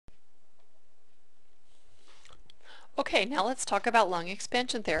Okay, now let's talk about lung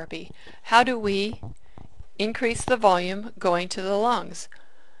expansion therapy. How do we increase the volume going to the lungs?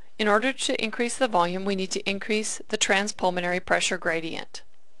 In order to increase the volume, we need to increase the transpulmonary pressure gradient.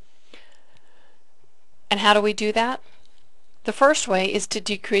 And how do we do that? The first way is to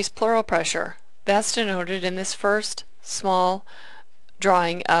decrease pleural pressure. That's denoted in this first small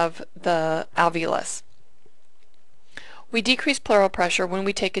drawing of the alveolus. We decrease pleural pressure when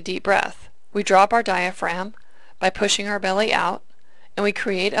we take a deep breath. We drop our diaphragm by pushing our belly out, and we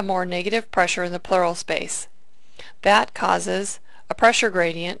create a more negative pressure in the pleural space. That causes a pressure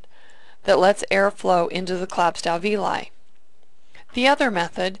gradient that lets air flow into the collapsed alveoli. The other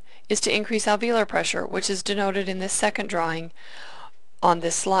method is to increase alveolar pressure, which is denoted in this second drawing on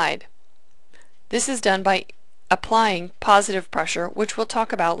this slide. This is done by applying positive pressure, which we'll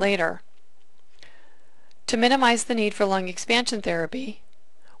talk about later. To minimize the need for lung expansion therapy,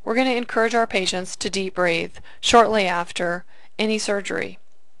 we're going to encourage our patients to deep breathe shortly after any surgery.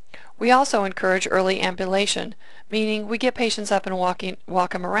 We also encourage early ambulation, meaning we get patients up and walk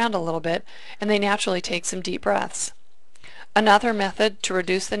them around a little bit, and they naturally take some deep breaths. Another method to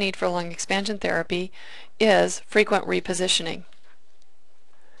reduce the need for lung expansion therapy is frequent repositioning.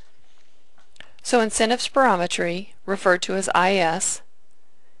 So incentive spirometry, referred to as IS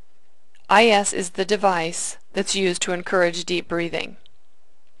is the device that's used to encourage deep breathing.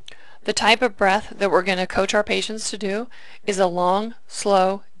 The type of breath that we're going to coach our patients to do is a long,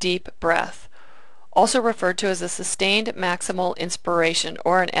 slow, deep breath, also referred to as a sustained maximal inspiration,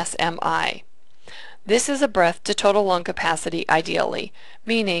 or an SMI. This is a breath to total lung capacity ideally,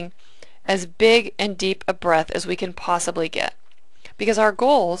 meaning as big and deep a breath as we can possibly get, because our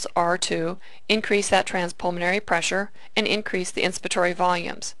goals are to increase that transpulmonary pressure and increase the inspiratory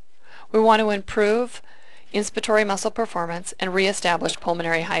volumes. We want to improve inspiratory muscle performance and reestablish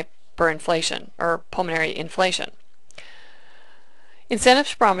pulmonary hyperinflation, or pulmonary inflation. Incentive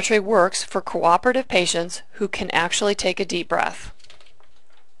spirometry works for cooperative patients who can actually take a deep breath.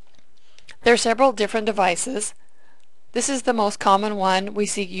 There are several different devices. This is the most common one we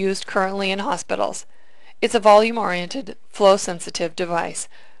see used currently in hospitals. It's a volume-oriented, flow-sensitive device,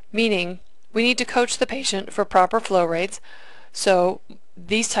 meaning we need to coach the patient for proper flow rates, so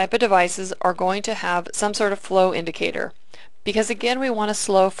these type of devices are going to have some sort of flow indicator. Because again, we want a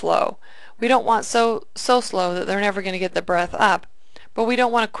slow flow. We don't want so slow that they're never going to get the breath up, but we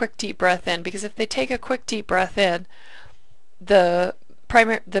don't want a quick deep breath in, because if they take a quick deep breath in, the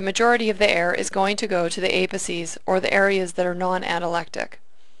majority of the air is going to go to the apices, or the areas that are non-atelectic.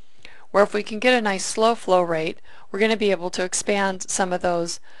 Where if we can get a nice slow flow rate, we're going to be able to expand some of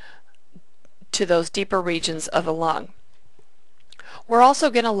those to those deeper regions of the lung. We're also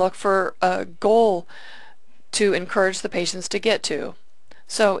going to look for a goal to encourage the patients to get to.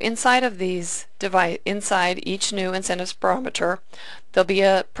 So inside of these inside each new incentive spirometer, there'll be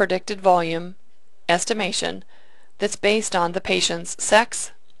a predicted volume estimation that's based on the patient's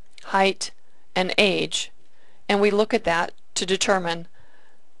sex, height, and age, and we look at that to determine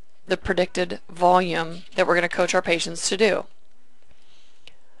the predicted volume that we're going to coach our patients to do.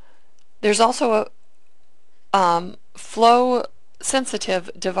 There's also a flow sensitive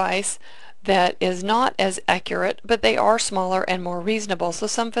device that is not as accurate, but they are smaller and more reasonable, so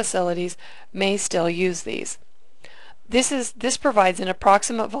some facilities may still use these. This provides an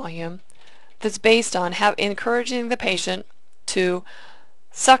approximate volume that's based on encouraging the patient to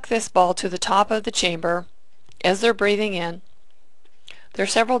suck this ball to the top of the chamber as they're breathing in. There are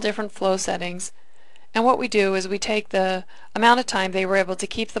several different flow settings, and what we do is we take the amount of time they were able to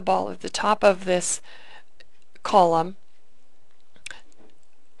keep the ball at the top of this column,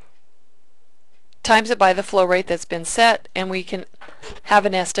 times it by the flow rate that's been set, and we can have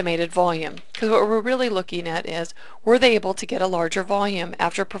an estimated volume. Because what we're really looking at is, were they able to get a larger volume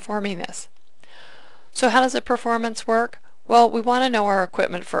after performing this? So how does the performance work? Well, we want to know our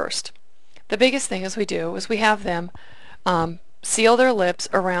equipment first. The biggest thing we do is we have them seal their lips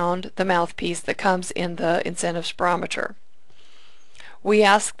around the mouthpiece that comes in the incentive spirometer. We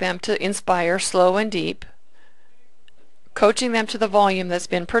ask them to inspire slow and deep, coaching them to the volume that's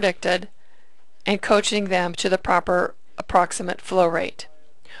been predicted, and coaching them to the proper approximate flow rate.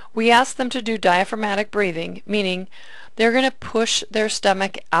 We ask them to do diaphragmatic breathing, meaning they're going to push their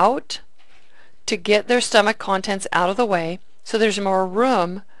stomach out to get their stomach contents out of the way, so there's more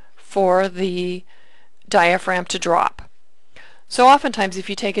room for the diaphragm to drop. So oftentimes if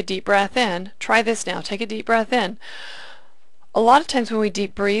you take a deep breath in, try this now, take a deep breath in. A lot of times when we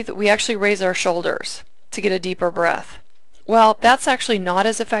deep breathe, we actually raise our shoulders to get a deeper breath. Well, that's actually not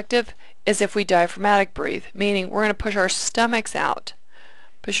as effective as if we diaphragmatic breathe, meaning we're going to push our stomachs out.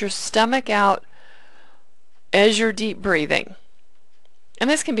 Push your stomach out as you're deep breathing. And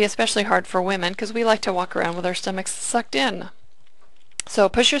this can be especially hard for women because we like to walk around with our stomachs sucked in. So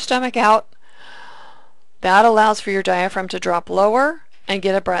push your stomach out. That allows for your diaphragm to drop lower and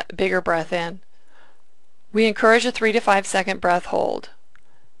get a bigger breath in. We encourage a 3 to 5 second breath hold.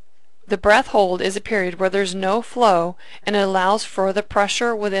 The breath hold is a period where there's no flow, and it allows for the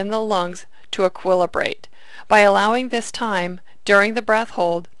pressure within the lungs to equilibrate. By allowing this time during the breath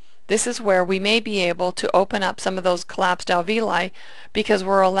hold, this is where we may be able to open up some of those collapsed alveoli because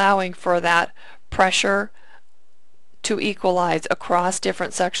we're allowing for that pressure to equalize across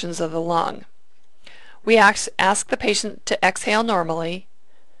different sections of the lung. We ask the patient to exhale normally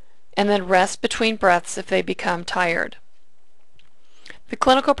and then rest between breaths if they become tired. The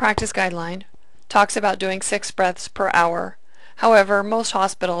clinical practice guideline talks about doing 6 breaths per hour. However, most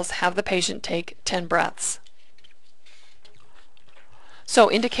hospitals have the patient take 10 breaths. So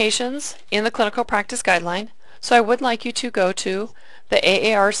indications in the clinical practice guideline. So I would like you to go to the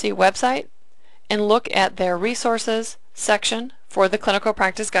AARC website and look at their resources section for the clinical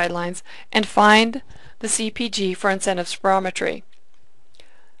practice guidelines and find the CPG for incentive spirometry.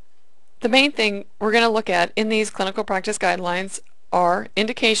 The main thing we're going to look at in these clinical practice guidelines are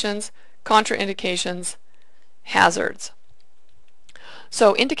indications, contraindications, hazards.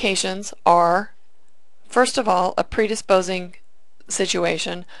 So indications are, first of all, a predisposing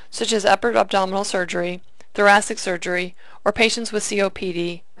situation, such as upper abdominal surgery, thoracic surgery, or patients with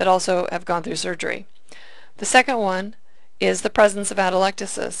COPD that also have gone through surgery. The second one is the presence of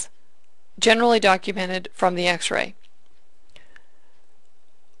atelectasis, generally documented from the X-ray.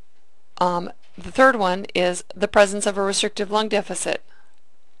 The third one is the presence of a restrictive lung deficit,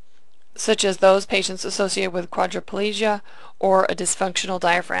 such as those patients associated with quadriplegia or a dysfunctional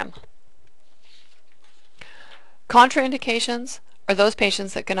diaphragm. Contraindications are those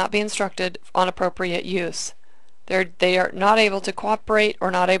patients that cannot be instructed on appropriate use. They are not able to cooperate or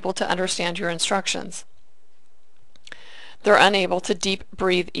not able to understand your instructions. They're unable to deep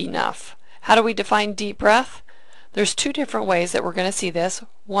breathe enough. How do we define deep breath? There's 2 different ways that we're going to see this.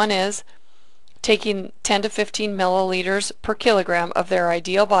 One is taking 10 to 15 milliliters per kilogram of their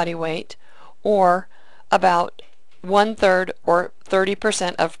ideal body weight, or about 1/3 or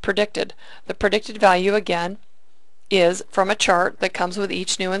 30% of predicted. The predicted value again is from a chart that comes with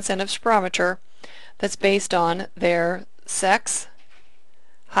each new incentive spirometer that's based on their sex,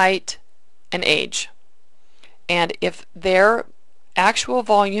 height, and age. And if their actual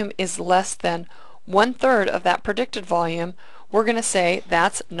volume is less than 1/3 of that predicted volume, we're going to say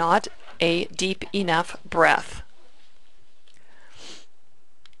that's not a deep enough breath.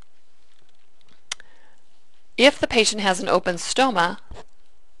 If the patient has an open stoma,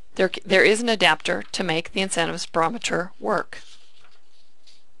 there is an adapter to make the incentive spirometer work.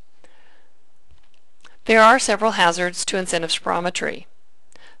 There are several hazards to incentive spirometry.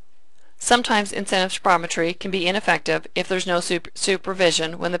 Sometimes incentive spirometry can be ineffective if there's no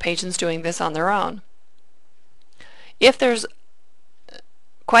supervision when the patient's doing this on their own. If there's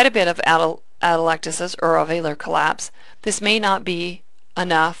quite a bit of atelectasis or alveolar collapse, this may not be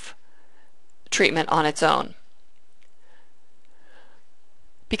enough treatment on its own.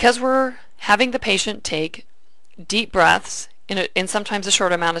 Because we're having the patient take deep breaths in sometimes a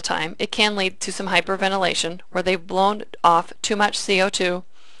short amount of time, it can lead to some hyperventilation where they've blown off too much CO2,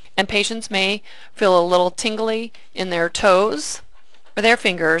 and patients may feel a little tingly in their toes or their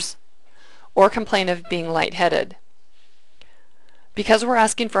fingers or complain of being lightheaded. Because we're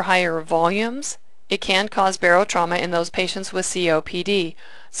asking for higher volumes, it can cause barotrauma in those patients with COPD,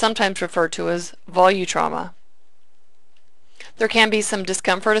 sometimes referred to as volutrauma. There can be some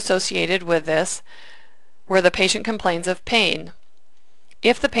discomfort associated with this, where the patient complains of pain.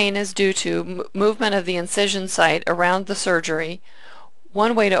 If the pain is due to movement of the incision site around the surgery,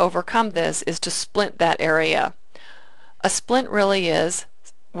 one way to overcome this is to splint that area. A splint really is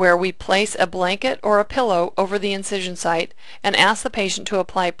where we place a blanket or a pillow over the incision site and ask the patient to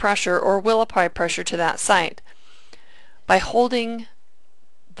apply pressure or will apply pressure to that site. By holding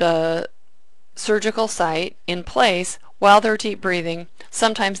the surgical site in place while they're deep breathing,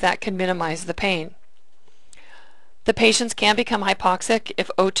 sometimes that can minimize the pain. The patients can become hypoxic if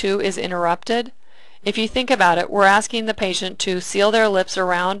O2 is interrupted. If you think about it, we're asking the patient to seal their lips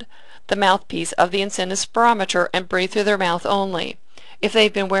around the mouthpiece of the incentive spirometer and breathe through their mouth only. If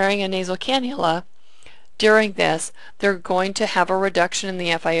they've been wearing a nasal cannula during this, they're going to have a reduction in the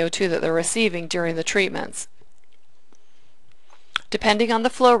FiO2 that they're receiving during the treatments. Depending on the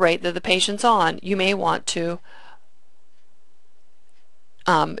flow rate that the patient's on, you may want to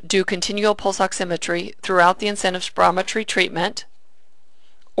do continual pulse oximetry throughout the incentive spirometry treatment,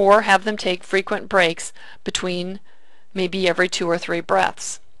 or have them take frequent breaks between maybe every 2 or 3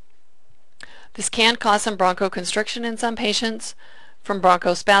 breaths. This can cause some bronchoconstriction in some patients from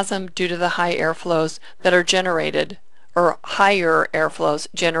bronchospasm due to the high airflows that are generated, or higher airflows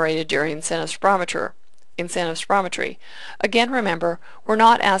generated during incentive spirometry. Again, remember, we're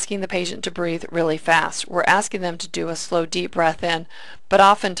not asking the patient to breathe really fast. We're asking them to do a slow, deep breath in, but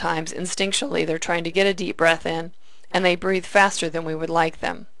oftentimes, instinctually, they're trying to get a deep breath in, and they breathe faster than we would like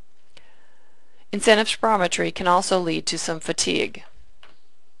them. Incentive spirometry can also lead to some fatigue.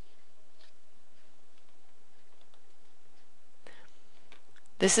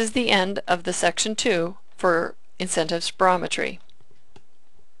 This is the end of the section 2 for incentive spirometry.